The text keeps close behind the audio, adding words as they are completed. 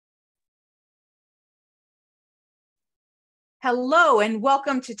Hello and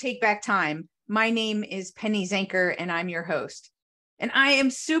welcome to Take Back Time. My name is Penny Zenker and I'm your host. And I am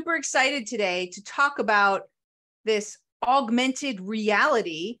super excited today to talk about this augmented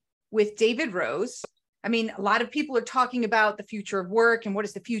reality with David Rose. I mean, a lot of people are talking about the future of work and what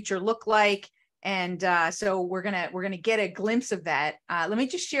does the future look like. And so we're gonna get a glimpse of that. Let me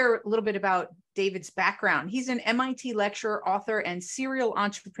just share a little bit about David's background. He's an MIT lecturer, author, and serial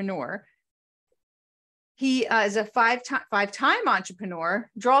entrepreneur. He is a five-time entrepreneur,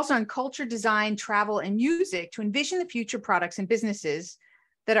 draws on culture, design, travel, and music to envision the future products and businesses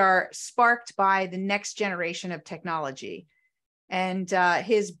that are sparked by the next generation of technology. And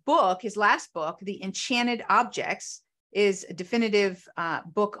his last book, The Enchanted Objects, is a definitive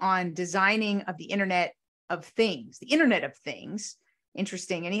book on designing of the Internet of Things,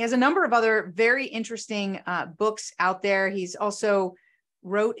 Interesting. And he has a number of other very interesting books out there. He's also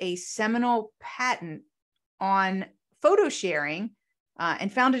wrote a seminal patent on photo sharing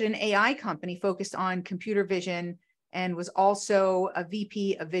and founded an AI company focused on computer vision and was also a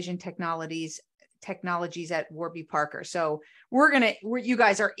VP of Vision Technologies at Warby Parker. So you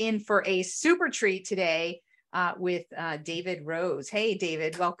guys are in for a super treat today with David Rose. Hey,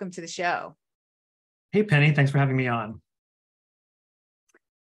 David, welcome to the show. Hey, Penny, thanks for having me on.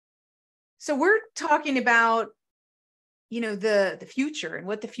 So we're talking about, the future and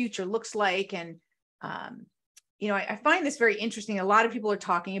what the future looks like. And I find this very interesting. A lot of people are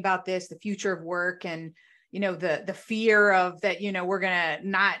talking about this, the future of work, and the fear of that.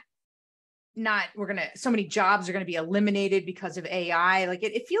 So many jobs are going to be eliminated because of AI. Like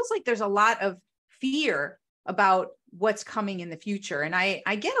it feels like there's a lot of fear about what's coming in the future, and I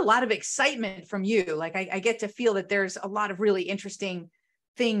get a lot of excitement from you. Like I get to feel that there's a lot of really interesting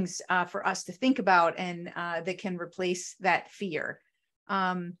things for us to think about, and that can replace that fear.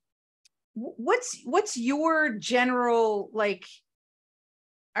 What's your general, like,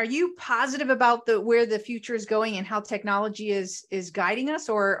 are you positive about where the future is going and how technology is guiding us,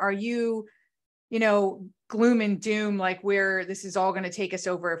 or are you, gloom and doom, like where this is all going to take us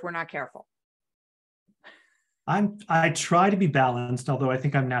over if we're not careful? I try to be balanced, although I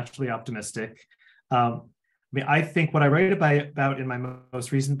think I'm naturally optimistic. I think what I write about in my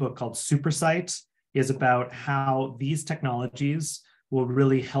most recent book called SuperSight is about how these technologies will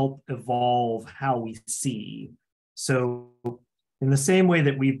really help evolve how we see. So in the same way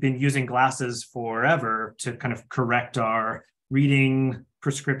that we've been using glasses forever to kind of correct our reading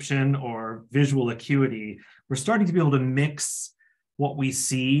prescription or visual acuity, we're starting to be able to mix what we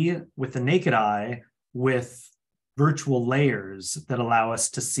see with the naked eye with virtual layers that allow us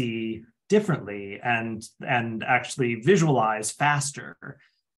to see differently and actually visualize faster.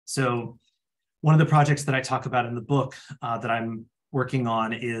 So one of the projects that I talk about in the book that I'm working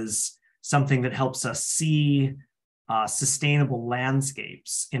on is something that helps us see sustainable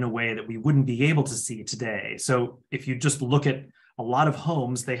landscapes in a way that we wouldn't be able to see today. So if you just look at a lot of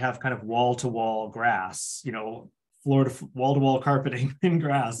homes, they have kind of wall-to-wall grass, floor to wall-to-wall carpeting in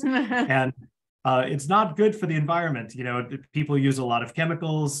grass. And it's not good for the environment. People use a lot of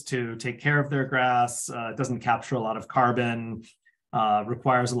chemicals to take care of their grass. It doesn't capture a lot of carbon,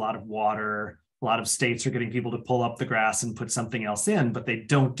 requires a lot of water. A lot of states are getting people to pull up the grass and put something else in, but they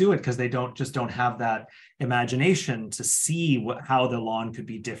don't do it because they don't have that imagination to see how the lawn could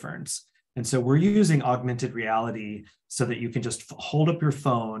be different. And so we're using augmented reality so that you can just hold up your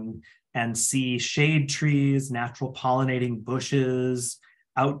phone and see shade trees, natural pollinating bushes,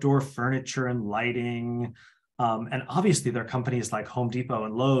 outdoor furniture and lighting. And obviously there are companies like Home Depot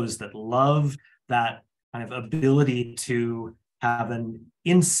and Lowe's that love that kind of ability to have an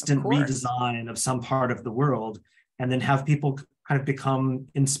instant redesign of some part of the world, and then have people kind of become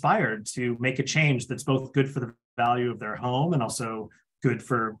inspired to make a change that's both good for the value of their home and also good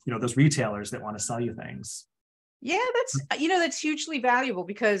for those retailers that want to sell you things. Yeah, that's hugely valuable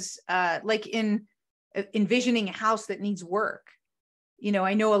because like in envisioning a house that needs work,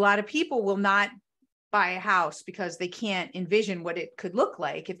 I know a lot of people will not buy a house because they can't envision what it could look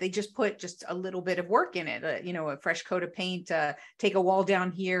like if they just put just a little bit of work in it, a fresh coat of paint, take a wall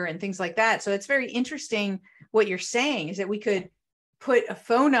down here and things like that. So it's very interesting what you're saying is that we could put a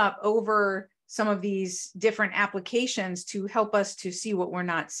phone up over some of these different applications to help us to see what we're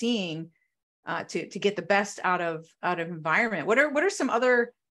not seeing, to get the best out of environment. What are some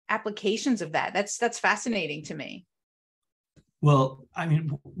other applications of that? That's fascinating to me. Well, I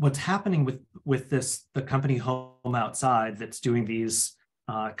mean, what's happening with the company Home Outside that's doing these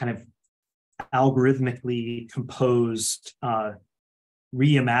kind of algorithmically composed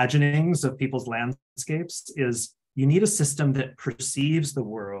reimaginings of people's landscapes is you need a system that perceives the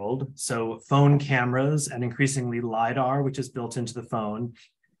world. So phone cameras and increasingly LiDAR, which is built into the phone.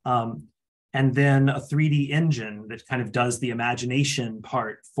 And then a 3D engine that kind of does the imagination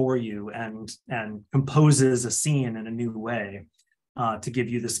part for you and composes a scene in a new way to give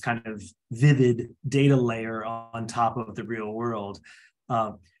you this kind of vivid data layer on top of the real world.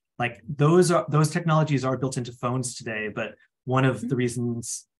 Like those technologies are built into phones today, but one of the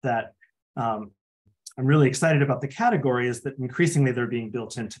reasons that I'm really excited about the category is that increasingly they're being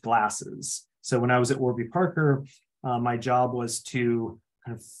built into glasses. So when I was at Warby Parker, my job was to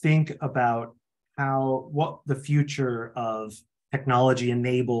kind of think about what the future of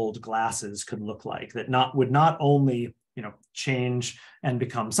technology-enabled glasses could look like, that would not only change and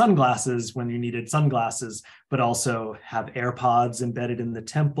become sunglasses when you needed sunglasses, but also have AirPods embedded in the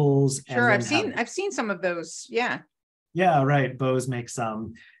temples. Sure, I've seen some of those. Yeah. Yeah, right. Bose makes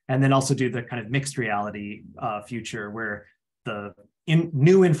some, and then also do the kind of mixed reality future where the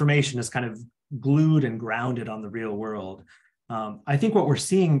new information is kind of glued and grounded on the real world. I think what we're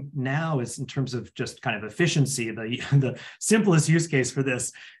seeing now is, in terms of just kind of efficiency, the simplest use case for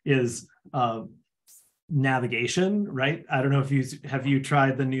this is navigation, right? I don't know if have you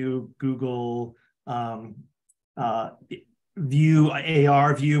tried the new Google view,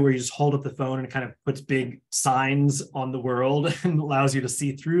 AR view, where you just hold up the phone and it kind of puts big signs on the world and allows you to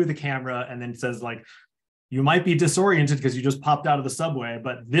see through the camera, and then says like, you might be disoriented because you just popped out of the subway,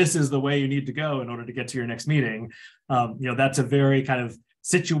 but this is the way you need to go in order to get to your next meeting. That's a very kind of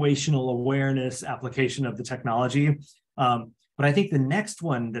situational awareness application of the technology. But I think the next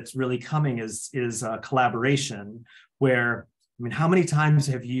one that's really coming is collaboration, where, how many times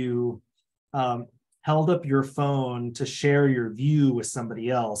have you held up your phone to share your view with somebody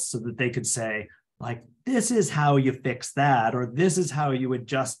else so that they could say, like, this is how you fix that, or this is how you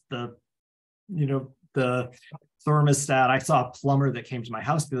adjust the thermostat. I saw a plumber that came to my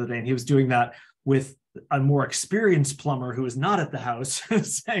house the other day, and he was doing that with a more experienced plumber who was not at the house,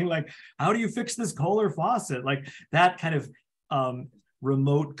 saying like, how do you fix this Kohler faucet? Like that kind of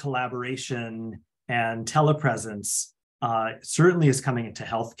remote collaboration and telepresence certainly is coming into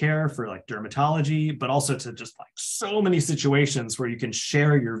healthcare for like dermatology, but also to just like so many situations where you can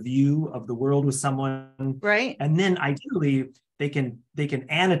share your view of the world with someone. Right. And then ideally they can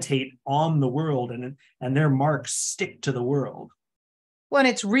annotate on the world, and their marks stick to the world. Well, and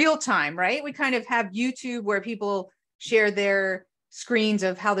it's real time, right? We kind of have YouTube where people share their screens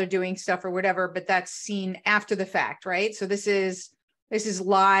of how they're doing stuff or whatever, but that's seen after the fact, right? So this is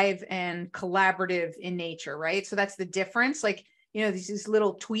live and collaborative in nature, right? So that's the difference. Like, these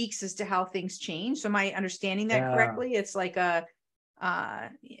little tweaks as to how things change. So am I understanding that correctly? It's like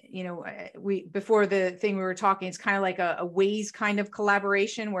before the thing we were talking, it's kind of like a Waze kind of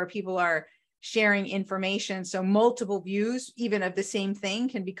collaboration where people are sharing information. So multiple views, even of the same thing,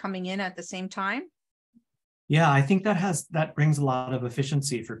 can be coming in at the same time. Yeah, I think that brings a lot of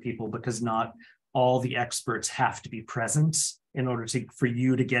efficiency for people, because not all the experts have to be present in order for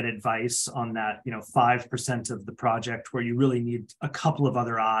you to get advice on that, 5% of the project where you really need a couple of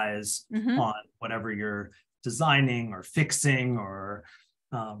other eyes on whatever you're designing or fixing or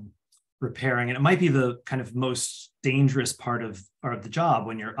repairing. And it might be the kind of most dangerous part of the job,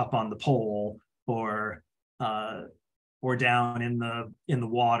 when you're up on the pole or down in the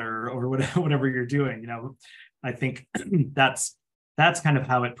water or whatever you're doing. I think that's kind of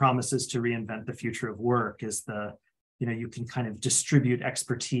how it promises to reinvent the future of work, is you can kind of distribute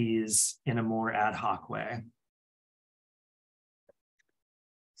expertise in a more ad hoc way.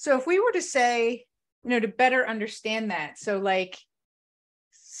 So if we were to say, to better understand that, so like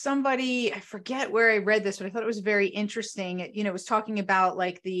somebody, I forget where I read this, but I thought it was very interesting. It was talking about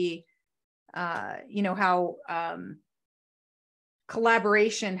like the, how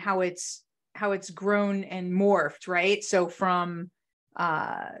collaboration, how it's grown and morphed, right? So from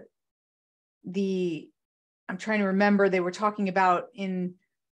I'm trying to remember, they were talking about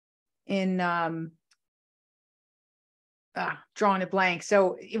drawing a blank.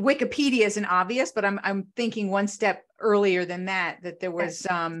 So Wikipedia isn't obvious, but I'm thinking one step earlier than that there was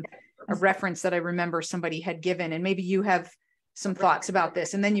a reference that I remember somebody had given, and maybe you have some thoughts about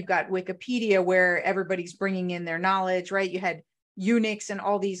this. And then you've got Wikipedia, where everybody's bringing in their knowledge, right? You had Unix and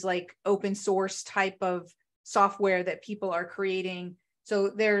all these like open source type of software that people are creating. So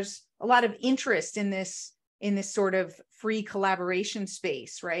there's a lot of interest in this sort of free collaboration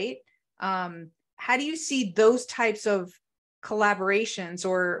space, right? How do you see those types of collaborations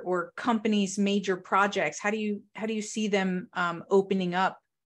or companies' major projects? How do you see them opening up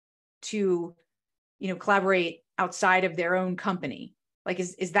to, collaborate outside of their own company? Like,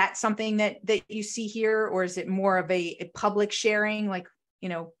 is that something that you see here, or is it more of a public sharing? Like,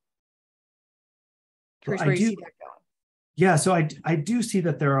 curious where you see that going. Yeah, so I do see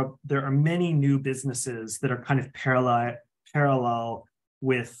that there are many new businesses that are kind of parallel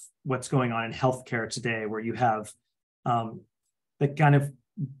with what's going on in healthcare today, where you have the kind of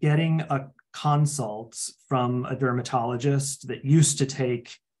getting a consult from a dermatologist that used to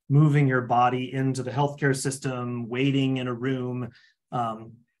take moving your body into the healthcare system, waiting in a room,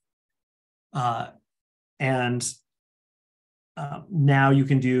 and now you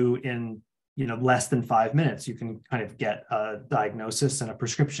can do in less than 5 minutes. You can kind of get a diagnosis and a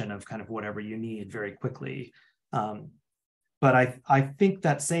prescription of kind of whatever you need very quickly. But I think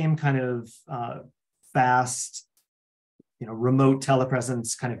that same kind of fast, remote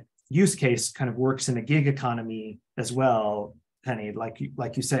telepresence kind of use case kind of works in a gig economy as well, Penny, like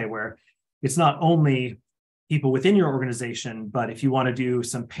you say, where it's not only people within your organization, but if you want to do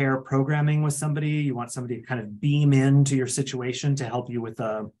some pair programming with somebody, you want somebody to kind of beam into your situation to help you with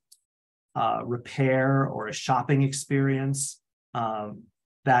a repair or a shopping experience,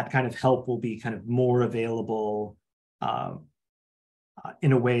 that kind of help will be kind of more available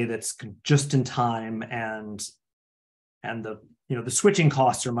in a way that's just in time, and the the switching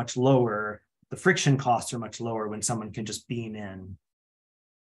costs are much lower, the friction costs are much lower when someone can just beam in.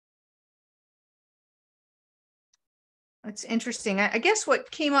 That's interesting. I guess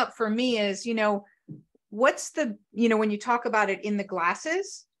what came up for me is, what's the, when you talk about it in the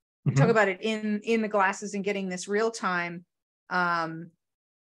glasses, you talk about it in the glasses and getting this real time,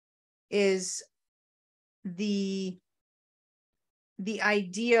 is the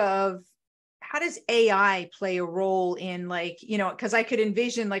idea of how does AI play a role in, like, because I could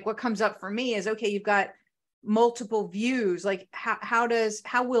envision, like, what comes up for me is, okay, you've got multiple views, like how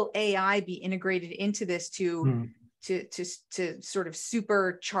will AI be integrated into this to sort of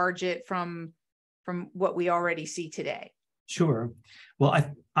supercharge it from what we already see today? Sure. Well,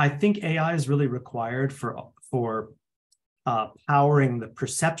 I think AI is really required for powering the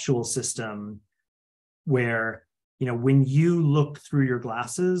perceptual system, where when you look through your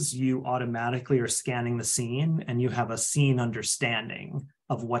glasses, you automatically are scanning the scene and you have a scene understanding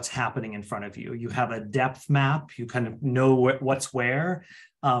of what's happening in front of you. You have a depth map, you kind of know what's where.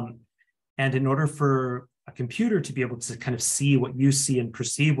 And in order for a computer to be able to kind of see what you see and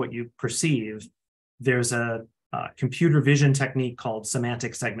perceive what you perceive, there's a computer vision technique called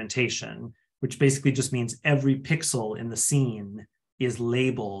semantic segmentation, which basically just means every pixel in the scene is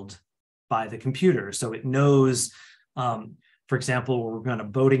labeled by the computer. So it knows, for example, we're on a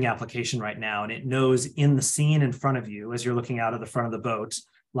boating application right now, and it knows in the scene in front of you, as you're looking out of the front of the boat,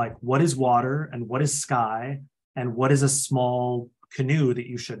 like what is water and what is sky and what is a small canoe that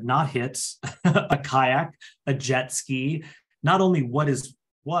you should not hit, a kayak, a jet ski, not only what is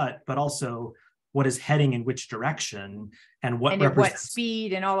what, but also what is heading in which direction and what represents what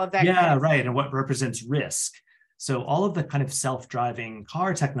speed and all of that. Yeah, right. And what represents risk. So all of the kind of self-driving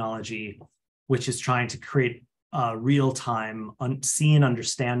car technology, which is trying to create a real-time scene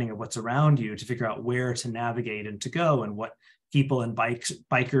understanding of what's around you to figure out where to navigate and to go and what people and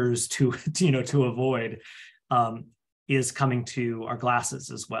bikers to avoid, is coming to our glasses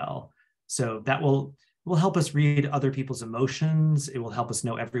as well. So that will help us read other people's emotions. It will help us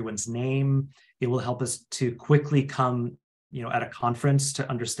know everyone's name. It will help us to quickly come, at a conference to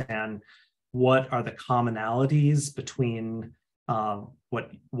understand what are the commonalities between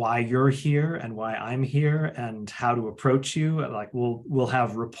why you're here and why I'm here and how to approach you. Like we'll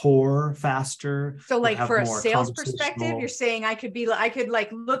have rapport faster. So like for a sales perspective, you're saying I could like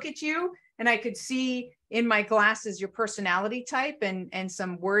look at you and I could see in my glasses your personality type and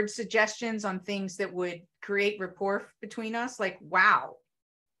some word suggestions on things that would create rapport between us. Like, wow.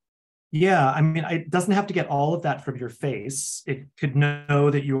 Yeah, I mean, it doesn't have to get all of that from your face. It could know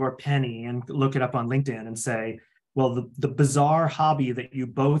that you are Penny and look it up on LinkedIn and say, well, the bizarre hobby that you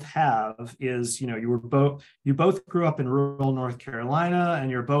both have is, you both grew up in rural North Carolina and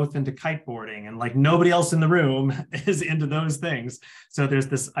you're both into kiteboarding, and like nobody else in the room is into those things. So there's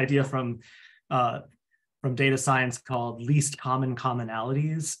this idea from data science called least common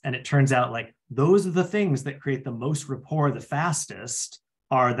commonalities. And it turns out like those are the things that create the most rapport the fastest,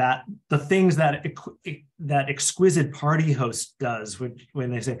 are that the things that exquisite party host does when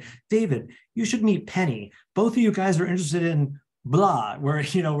they say, David, you should meet Penny. Both of you guys are interested in blah, where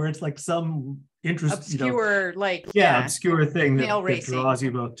it's like some interest, obscure, obscure thing that draws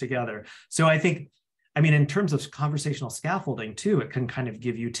you both together. So I think I mean, in terms of conversational scaffolding too, it can kind of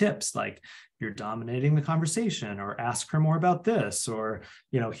give you tips like you're dominating the conversation, or ask her more about this, or,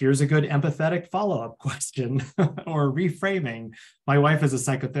 here's a good empathetic follow-up question or reframing. My wife is a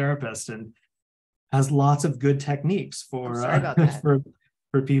psychotherapist and has lots of good techniques for, sorry about that.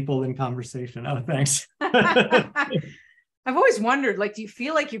 for people in conversation. Oh, thanks. I've always wondered, like, do you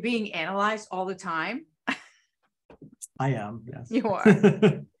feel like you're being analyzed all the time? I am, yes. You are.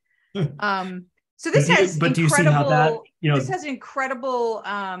 So this has but do you see how that, this has incredible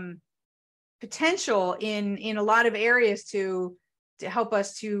potential in a lot of areas to help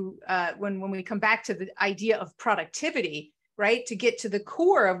us to when we come back to the idea of productivity, right? To get to the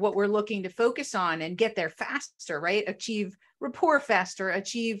core of what we're looking to focus on and get there faster, right? Achieve rapport faster,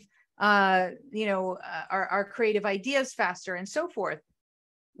 achieve our creative ideas faster, and so forth.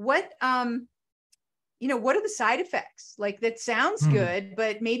 What what are the side effects? Like, that sounds good,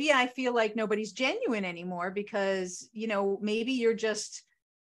 but maybe I feel like nobody's genuine anymore because, maybe you're just,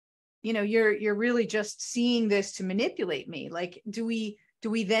 you're really just seeing this to manipulate me. Like, do we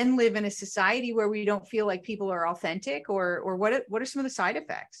then live in a society where we don't feel like people are authentic, or what are some of the side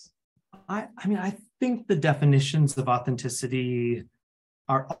effects? I mean, I think the definitions of authenticity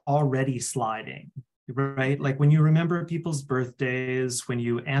are already sliding, right? Like when you remember people's birthdays, when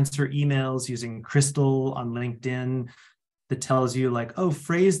you answer emails using Crystal on LinkedIn that tells you like, oh,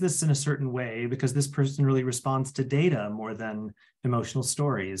 phrase this in a certain way because this person really responds to data more than emotional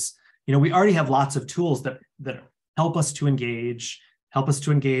stories. We already have lots of tools that help us to engage on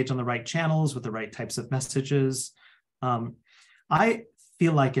the right channels with the right types of messages. I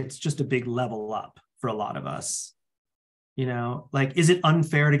feel like it's just a big level up for a lot of us. Like, is it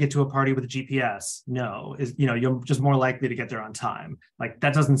unfair to get to a party with a GPS? No. You're just more likely to get there on time. Like,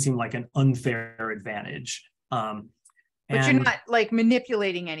 that doesn't seem like an unfair advantage. But you're not like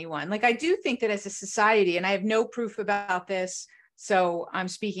manipulating anyone. Like, I do think that as a society, and I have no proof about this, so I'm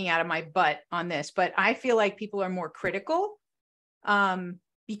speaking out of my butt on this, but I feel like people are more critical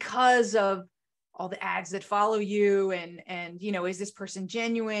because of all the ads that follow you and is this person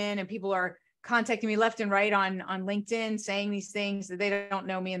genuine? And people are contacting me left and right on LinkedIn saying these things that they don't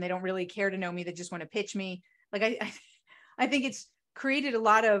know me and they don't really care to know me. They just want to pitch me. Like, I think it's created a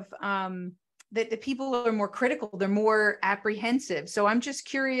lot of that the people are more critical. They're more apprehensive. So I'm just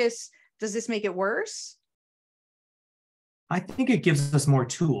curious, does this make it worse? I think it gives us more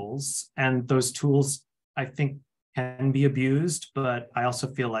tools, and those tools, I think, can be abused, but I also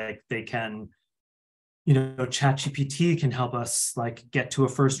feel like they can, ChatGPT can help us like get to a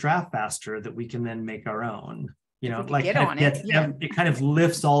first draft faster that we can then make our own, like it kind of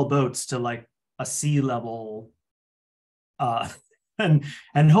lifts all boats to like a C level, and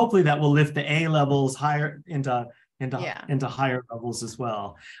hopefully that will lift the A levels higher into higher levels as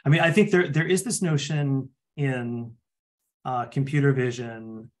well. I mean, I think there is this notion in computer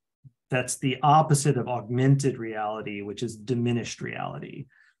vision that's the opposite of augmented reality, which is diminished reality.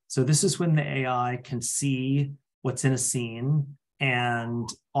 So this is when the AI can see what's in a scene and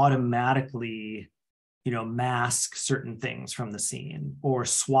automatically, mask certain things from the scene or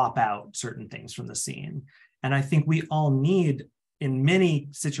swap out certain things from the scene. And I think we all need, in many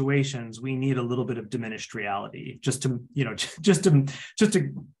situations, we need a little bit of diminished reality just to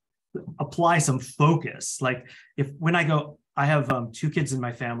apply some focus. Like I have 2 kids in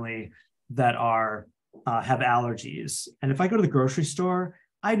my family that have allergies. And if I go to the grocery store,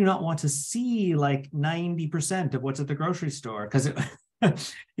 I do not want to see like 90% of what's at the grocery store because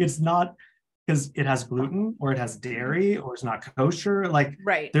it's not, because it has gluten or it has dairy or it's not kosher. Like,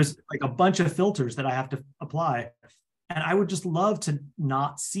 right. There's like a bunch of filters that I have to apply. And I would just love to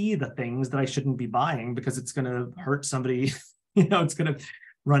not see the things that I shouldn't be buying because it's going to hurt somebody, it's going to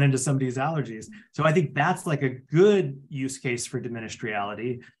run into somebody's allergies. So I think that's like a good use case for diminished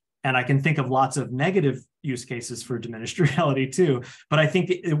reality. And I can think of lots of negative use cases for diminished reality too. But I think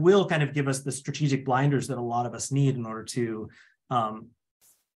it will kind of give us the strategic blinders that a lot of us need in order to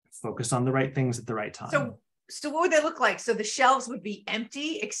focus on the right things at the right time. So what would they look like? So the shelves would be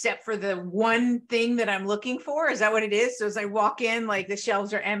empty except for the one thing that I'm looking for. Is that what it is? So as I walk in, like the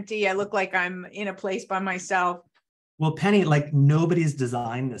shelves are empty. I look like I'm in a place by myself. Well, Penny, like nobody's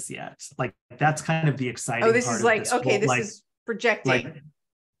designed this yet. Like that's kind of the exciting part. Oh, this is like, okay, this is projecting.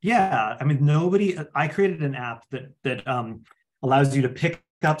 Yeah, I mean, I created an app that allows you to pick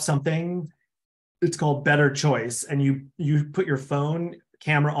up something. It's called Better Choice. And you put your phone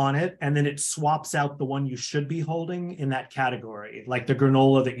camera on it, and then it swaps out the one you should be holding in that category, like the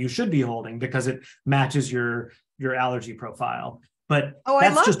granola that you should be holding because it matches your allergy profile. But I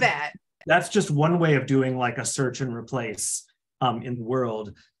love that. That's just one way of doing like a search and replace in the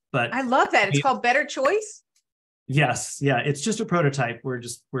world. But I love that. It's called Better Choice. yes, yeah, it's just a prototype.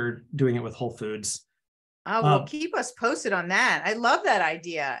 We're doing it with Whole Foods. Well, keep us posted on that. I love that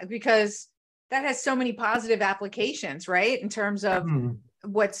idea because that has so many positive applications, right? In terms of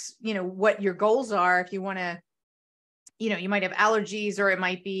what's, what your goals are. If you want to, you might have allergies, or it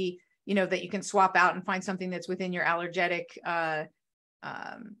might be, that you can swap out and find something that's within your allergetic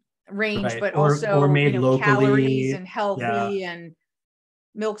range, right. but or also, made locally, calories and healthy yeah. and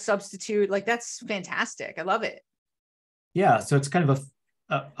milk substitute. Like, that's fantastic. I love it. Yeah, so it's kind of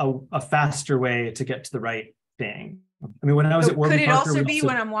a faster way to get to the right thing. I mean, when I was at Warby Could it Parker, also be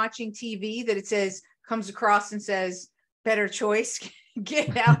when I'm watching TV that it comes across and says, better choice,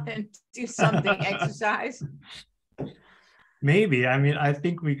 get out and do something, exercise? Maybe. I mean, I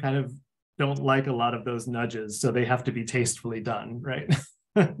think we kind of don't like a lot of those nudges, so they have to be tastefully done, right?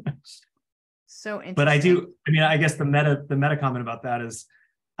 So interesting. But I guess the meta comment about that is,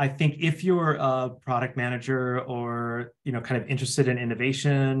 I think if you're a product manager or, kind of interested in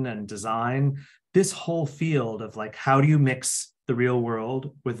innovation and design, this whole field of like, how do you mix the real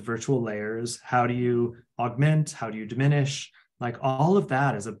world with virtual layers? How do you augment? How do you diminish? Like, all of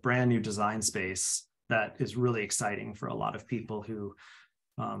that is a brand new design space that is really exciting for a lot of people who,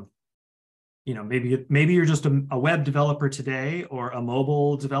 maybe you're just a web developer today or a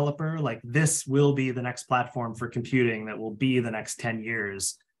mobile developer. Like, this will be the next platform for computing that will be the next 10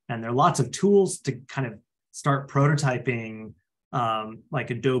 years. And there are lots of tools to kind of start prototyping, like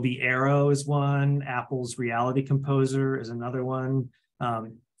Adobe Aero is one, Apple's Reality Composer is another one.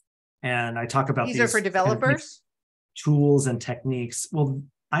 And I talk about these are for developers? Kind of tools and techniques. Well,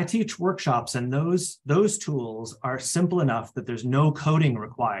 I teach workshops, and those tools are simple enough that there's no coding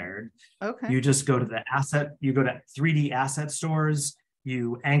required. Okay. You just go to you go to 3D asset stores,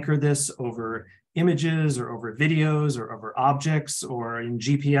 you anchor this over images or over videos or over objects or in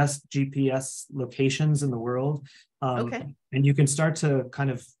GPS locations in the world. Okay. And you can start to kind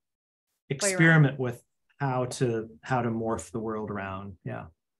of experiment with how to morph the world around. Yeah.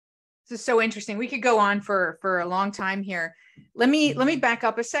 This is so interesting. We could go on for a long time here. Let me back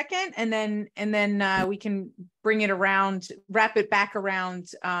up a second, and then we can bring it around, wrap it back around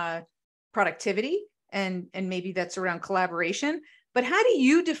productivity, and maybe that's around collaboration. But how do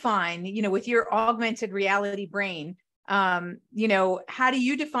you define, with your augmented reality brain, how do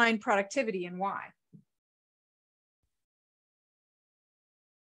you define productivity and why?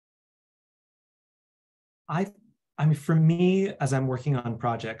 I mean, for me, as I'm working on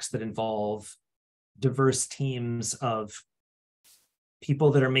projects that involve diverse teams of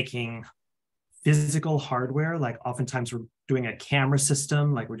people that are making physical hardware, like oftentimes we're doing a camera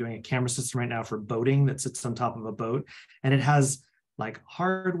system, like we're doing a camera system right now for boating that sits on top of a boat, and it has like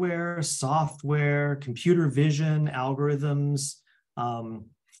hardware, software, computer vision, algorithms,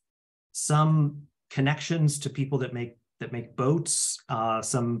 some connections to people that make boats,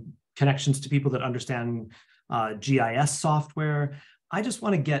 some connections to people that understand GIS software. I just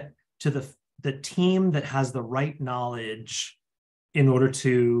want to get to the team that has the right knowledge in order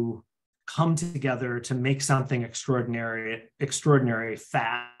to come together to make something extraordinary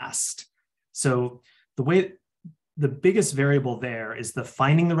fast. So the biggest variable there is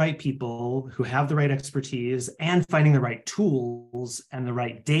finding the right people who have the right expertise and finding the right tools and the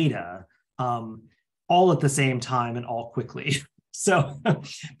right data, all at the same time and all quickly. So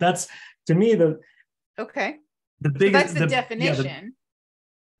that's, to me, the biggest, so that's the definition,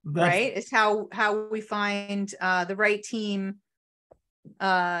 right? It's how we find the right team,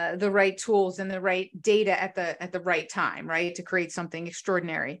 the right tools, and the right data at the right time, right, to create something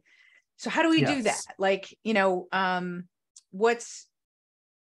extraordinary. So how do we do that? Like, what's,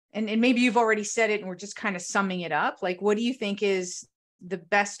 and maybe you've already said it and we're just kind of summing it up. Like, what do you think is the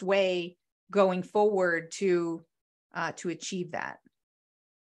best way going forward to achieve that?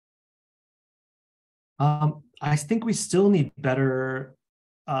 I think we still need better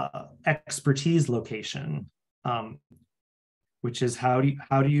expertise location, which is how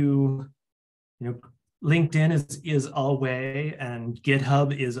do you LinkedIn is a way and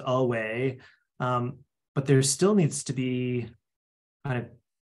GitHub is a way, but there still needs to be kind of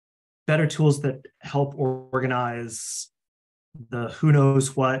better tools that help organize the who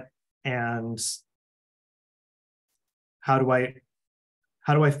knows what, and how do I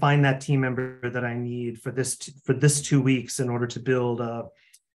find that team member that I need for this 2 weeks in order to build a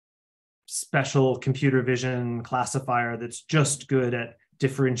special computer vision classifier that's just good at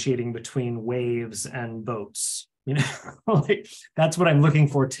differentiating between waves and boats. Like, that's what I'm looking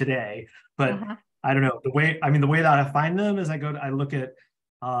for today. But I don't know, the way that I find them is I look at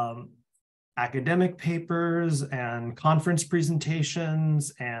academic papers and conference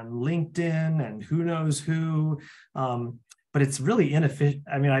presentations and LinkedIn and who knows who. But it's really inefficient.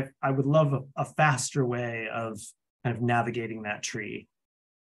 I mean, I would love a faster way of kind of navigating that tree.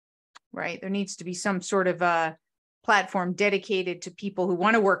 Right. There needs to be some sort of a platform dedicated to people who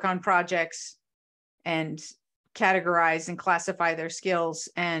want to work on projects and categorize and classify their skills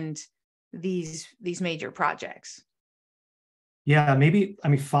and these major projects. Yeah, maybe, I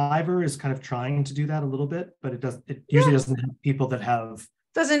mean, Fiverr is kind of trying to do that a little bit, but it usually doesn't have people that have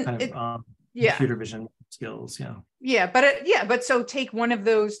computer vision skills. But so take one of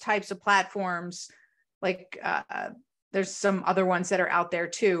those types of platforms, like there's some other ones that are out there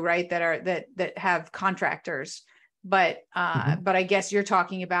too, right? That have contractors, but I guess you're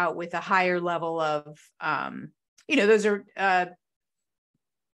talking about with a higher level of, those are,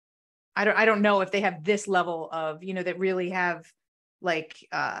 I don't know if they have this level of, that really have like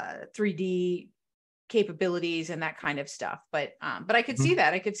 3D capabilities and that kind of stuff. But I could see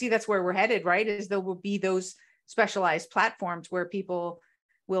that. I could see that's where we're headed, right? Is there will be those specialized platforms where people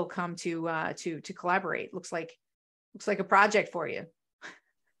will come to collaborate. Looks like a project for you.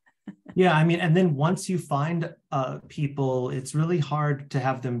 Yeah, I mean, and then once you find people, it's really hard to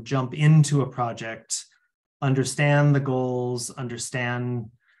have them jump into a project, understand the goals,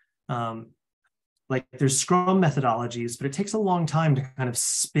 understand, like there's Scrum methodologies, but it takes a long time to kind of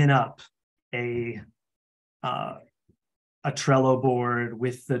spin up a Trello board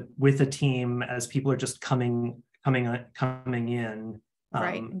with a team as people are just coming in.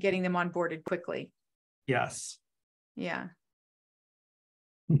 Right, and getting them onboarded quickly. Yes. Yeah.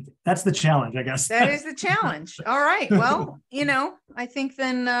 That's the challenge, I guess. That is the challenge. All right. Well, I think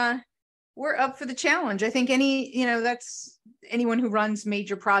then we're up for the challenge. I think that's anyone who runs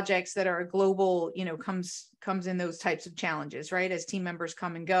major projects that are global, comes in those types of challenges, right? As team members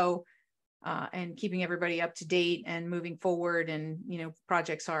come and go, and keeping everybody up to date and moving forward, and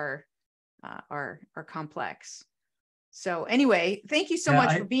projects are complex. So anyway, thank you so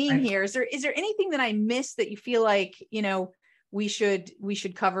much for being here. Is there anything that I missed that you feel like we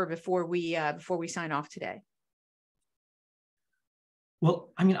should cover before we sign off today?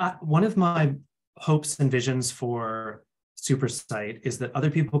 Well, I mean, one of my hopes and visions for SuperSight is that other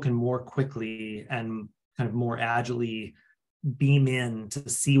people can more quickly and kind of more agilely beam in to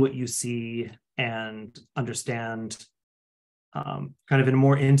see what you see and understand, kind of in a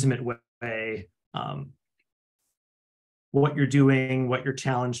more intimate way, what you're doing, what you're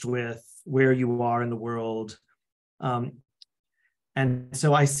challenged with, where you are in the world. And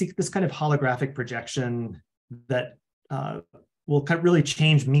so I seek this kind of holographic projection that will really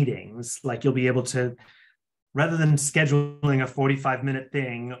change meetings. Like you'll be able to, rather than scheduling a 45-minute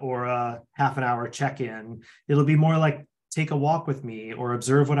thing or a half an hour check-in, it'll be more like take a walk with me or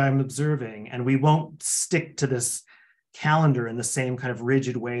observe what I'm observing. And we won't stick to this calendar in the same kind of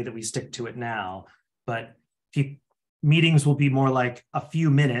rigid way that we stick to it now. But meetings will be more like a few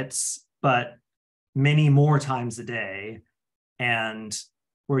minutes, but many more times a day, and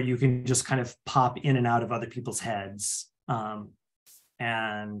where you can just kind of pop in and out of other people's heads.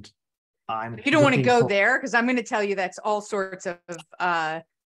 And you don't want to go there, because I'm going to tell you that's all sorts of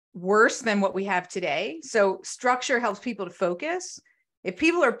worse than what we have today. So structure helps people to focus. If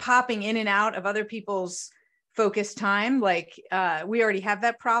people are popping in and out of other people's focus time, like we already have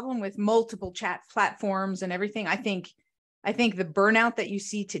that problem with multiple chat platforms and everything. I think the burnout that you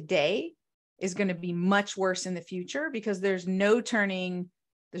see today is going to be much worse in the future, because there's no turning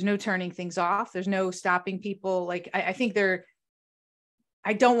things off. There's no stopping people. Like I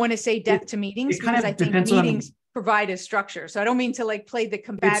don't want to say death to meetings, because I think meetings provide a structure. So I don't mean to like play the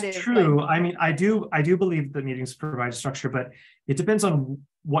combative. It's true. I mean, I do believe that meetings provide a structure, but it depends on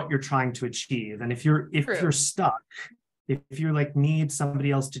what you're trying to achieve. And if you're stuck, if you like need somebody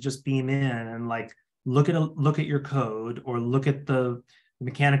else to just beam in and like look at your code, or look at the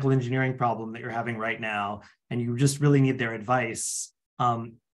mechanical engineering problem that you're having right now, and you just really need their advice,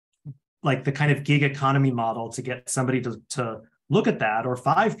 like the kind of gig economy model to get somebody to look at that, or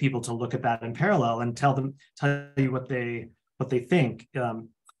 5 people to look at that in parallel and tell you what they think,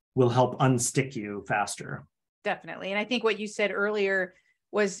 will help unstick you faster. Definitely. And I think what you said earlier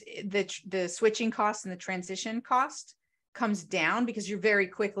was the switching cost and the transition cost comes down because you're very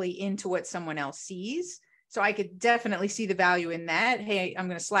quickly into what someone else sees. So I could definitely see the value in that. Hey, I'm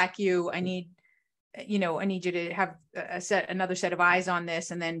going to Slack you. I need you to have another set of eyes on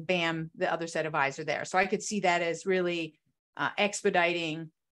this, and then bam, the other set of eyes are there. So I could see that as really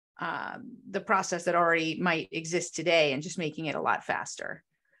expediting the process that already might exist today and just making it a lot faster.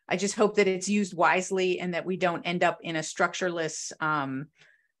 I just hope that it's used wisely and that we don't end up in a structureless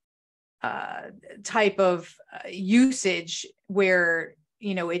type of usage where,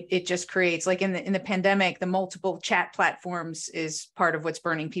 you know, it just creates, like in the pandemic, the multiple chat platforms is part of what's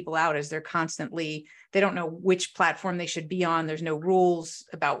burning people out, as they're constantly, they don't know which platform they should be on. There's no rules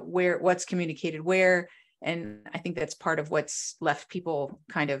about what's communicated where. And I think that's part of what's left people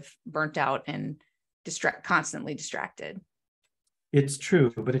kind of burnt out and constantly distracted. It's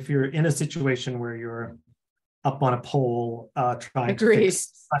true, but if you're in a situation where you're up on a pole trying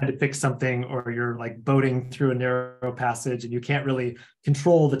to fix something, or you're like boating through a narrow passage and you can't really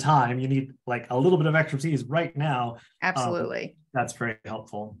control the time, you need like a little bit of expertise right now. Absolutely. That's very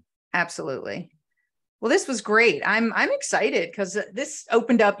helpful. Absolutely. Well, this was great. I'm excited because this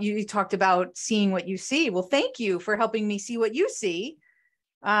opened up. You talked about seeing what you see. Well, thank you for helping me see what you see.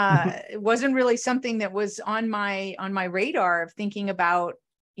 It wasn't really something that was on my radar of thinking about,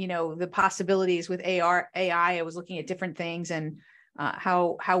 you know, the possibilities with AI. I was looking at different things and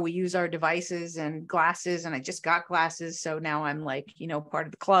how we use our devices and glasses. And I just got glasses, so now I'm like, you know, part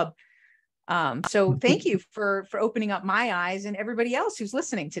of the club. So thank you for opening up my eyes and everybody else who's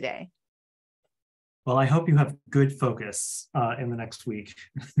listening today. Well, I hope you have good focus in the next week.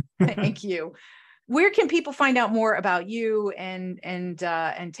 Thank you. Where can people find out more about you and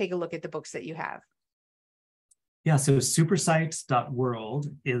take a look at the books that you have? Yeah, so supersight.world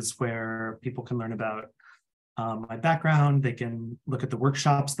is where people can learn about my background. They can look at the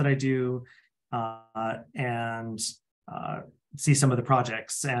workshops that I do and see some of the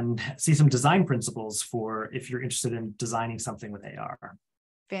projects and see some design principles for if you're interested in designing something with AR.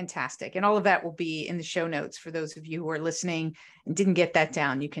 Fantastic. And all of that will be in the show notes for those of you who are listening and didn't get that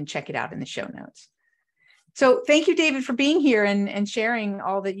down. You can check it out in the show notes. So thank you, David, for being here and sharing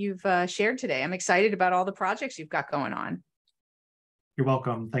all that you've shared today. I'm excited about all the projects you've got going on. You're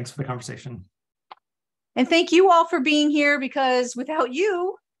welcome. Thanks for the conversation. And thank you all for being here, because without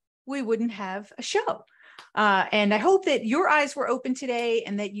you, we wouldn't have a show. And I hope that your eyes were open today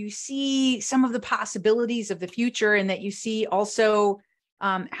and that you see some of the possibilities of the future, and that you see also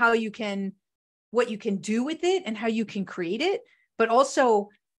what you can do with it and how you can create it, but also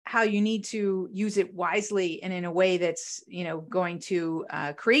how you need to use it wisely and in a way that's, you know, going to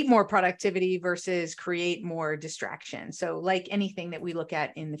create more productivity versus create more distraction. So like anything that we look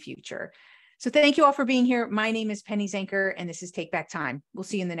at in the future. So thank you all for being here. My name is Penny Zenker, and this is Take Back Time. We'll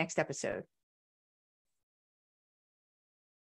see you in the next episode.